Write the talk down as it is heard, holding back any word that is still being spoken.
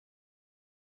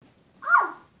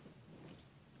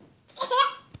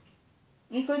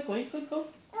行こう行こう行こう行こ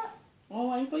う。ワン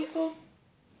ワン行こう行こう。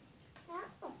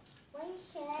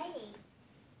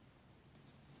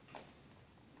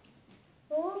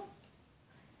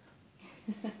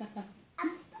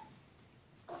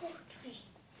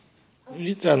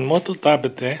ゆいちゃんもっと食べ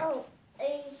て。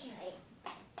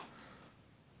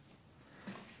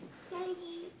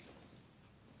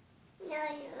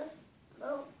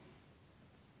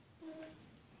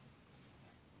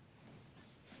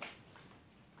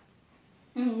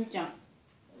うん、ゆうちゃん。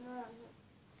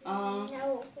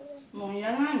もうい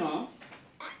らないの？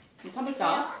食べ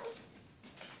た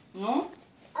の？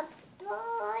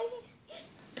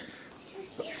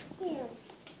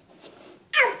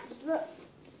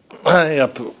はい、アッ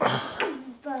プ。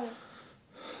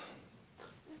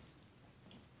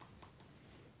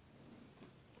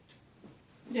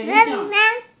じゃあ、ゆうちゃん。ゆ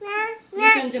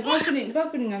うちゃん、じゃあバーク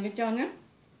リーにあげちゃうね。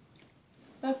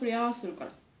バークリー合わせるか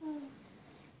ら。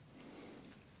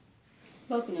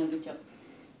バークリーにあげちゃう。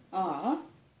ああ。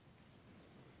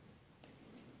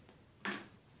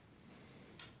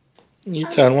ゆい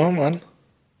ちゃんワンワン。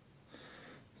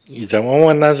ゆいちゃんワン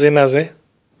ワンなぜなぜ？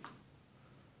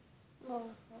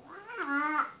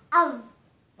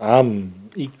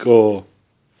一個。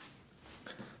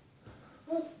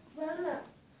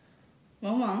ワ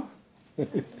ンワン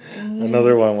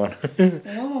Another one one. ワ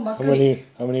ンワンばっ How かり。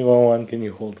many one one can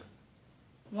you hold?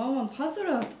 ワンワンパズ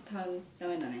ルはダ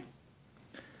メだね。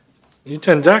ゆい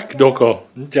ちゃんジャックどこ？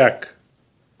ジャック。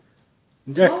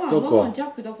ジャックどワンワンこ？ジャ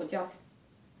ックどこ？ジャック。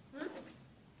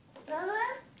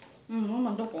うん、ワン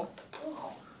ワンどこ？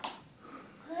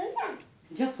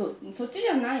ジャック、そっちじ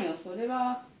ゃないよ。それ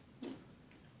は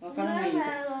わからないよ。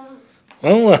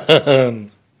ワンワ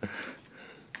ン。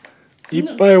い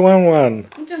っぱいワンワン。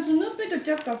じゃあスヌーピーと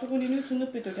ジャック、あそこにいるスヌ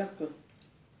ーピーとジャック。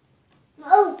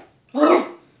ワンワ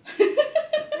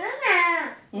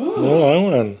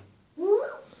ン。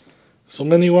So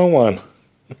many one one.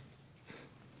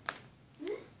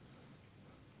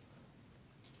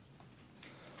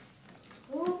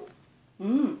 う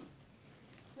ん。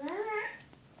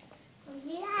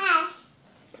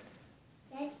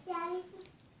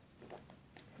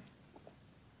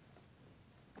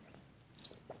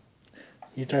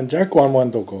ゆいちゃんジャックワンワン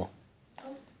どこ？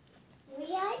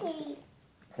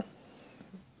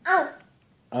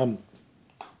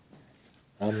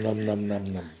ナムナムナムナ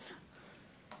ムナム。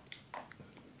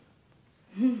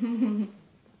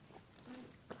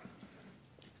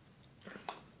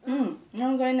うん、な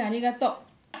んかね、ありがとう。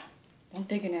Don't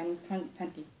take it,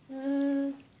 panty.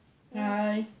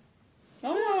 Hi. ワ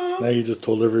ンワン。 Now you just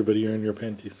told everybody you're in your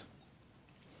panties.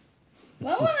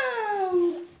 ワンワ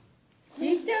ン。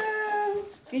ゆいちゃん。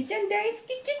ゆいちゃん大好き。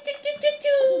チュチュチュチュチ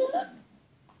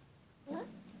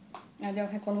ュ。あ、じゃ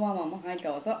あこのワンワンもはい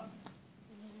どうぞ。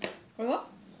これは？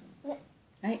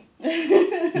はい。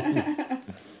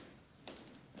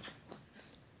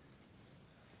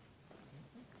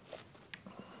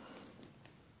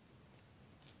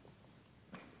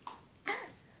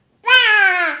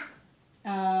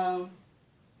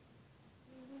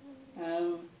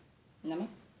ダメ？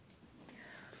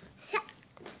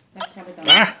喋ったの？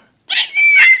あ！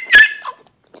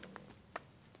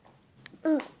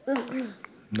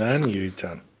何ゆいちゃ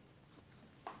ん。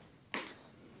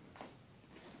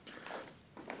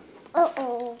か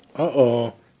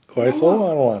わいそう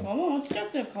ワンワン。ママ落ちちゃ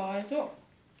ってかわいそう。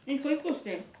一個一個し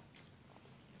て。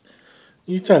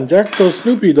ゆいちゃんジャックとス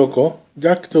ヌーピーどこ？ジ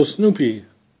ャックとスヌーピー。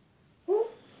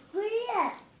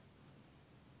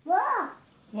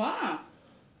わあ。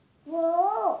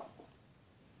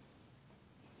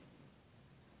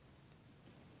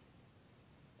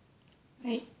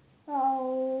はい。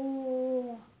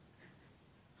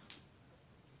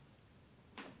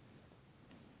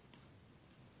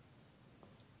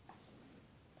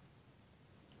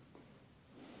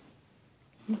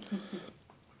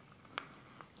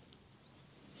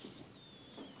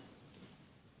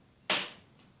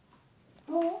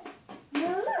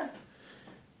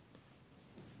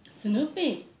スヌー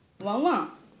ピー、ワンワ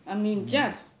ン、ジャ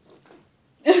ック。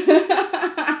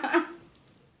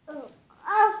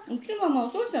うちママ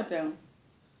落としちゃったよ。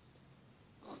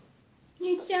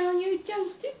ゆいちゃん、ゆいちゃん、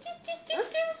チュチュチュチ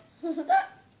ュチュ。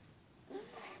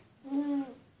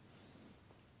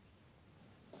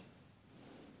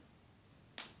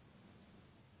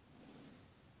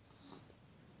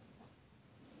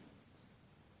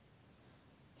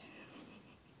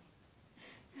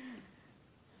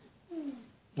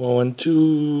One,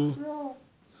 two.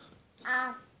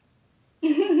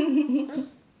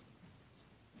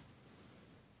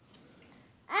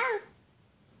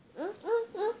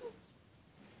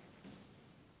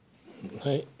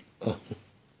 Hey. Oh.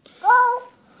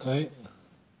 はい。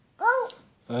ゴ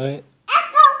ー。はい。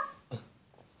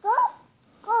ゴー。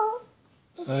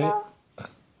ゴー。はい。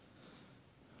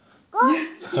ゴー。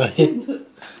はい。ゴ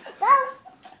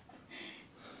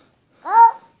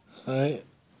ー。はい。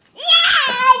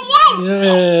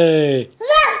Yay!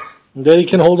 Daddy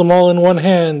can hold them all in one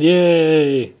hand.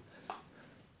 Yay!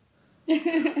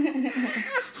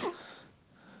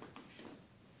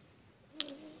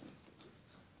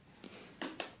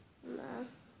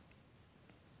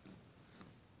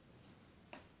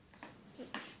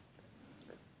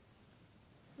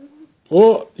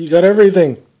 Oh, you got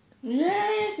everything.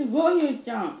 すごいゆう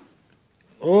ちゃん。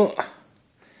Oh,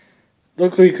 ど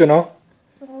こ行くの?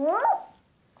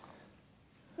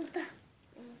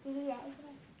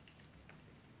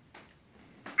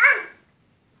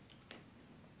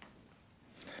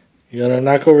 You gonna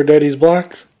knock over Daddy's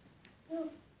blocks?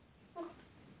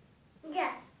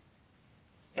 Yeah.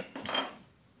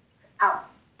 Oh,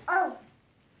 oh.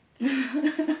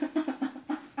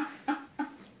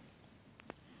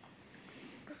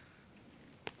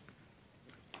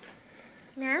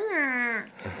 Mama.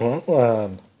 Want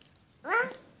one. Huh?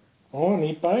 Oh,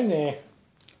 いっぱいね.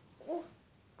 Oh,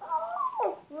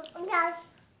 yes.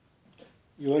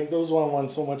 You like those one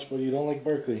so much, but you don't like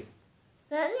Berkeley.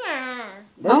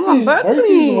 Mama.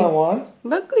 Berkeley. Berkeley's one.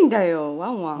 バックリーだよ、ワ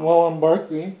ンワン。 One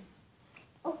Berkeley.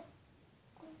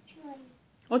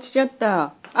 落ちちゃっ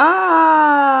た。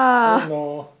あ Oh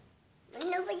no.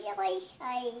 Nobody likes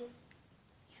ice.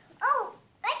 Oh,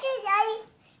 that's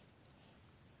ice.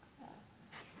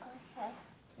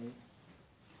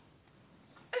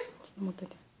 持って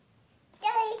て。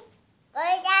これ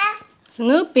だ。ス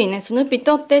ヌーピーね、スヌーピー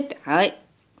取ってって。はい。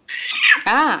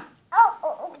あOh,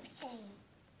 oh, oh, sorry.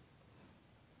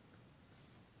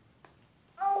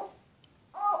 Oh,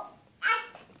 oh, ah.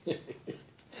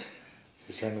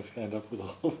 She's trying to stand up with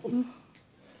all of them.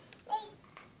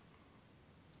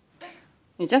 あ。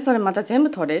じゃあそれまた全部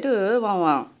取れるワン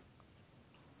ワン。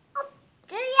こ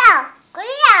れや、これ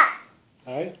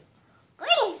や。はい。こ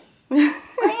れ。これや。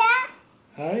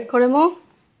はい。これも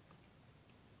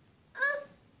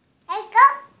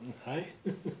はい。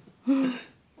うん。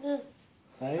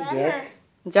はい、ジャッ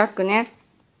ク。ジャックね。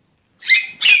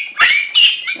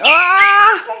あ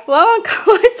あワンワン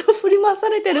かわいそう振り回さ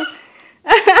れてる。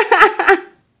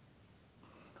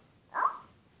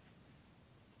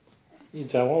いい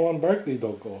じゃん、ワンバークリー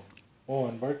どこ？ワ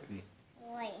ンバークリー。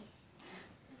おい。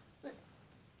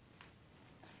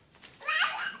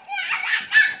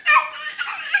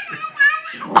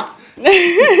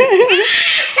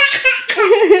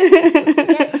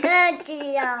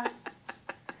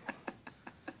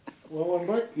ワン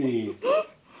バークリー。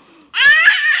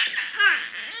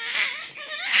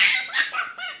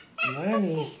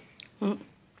何？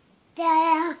だよ。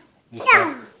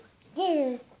Just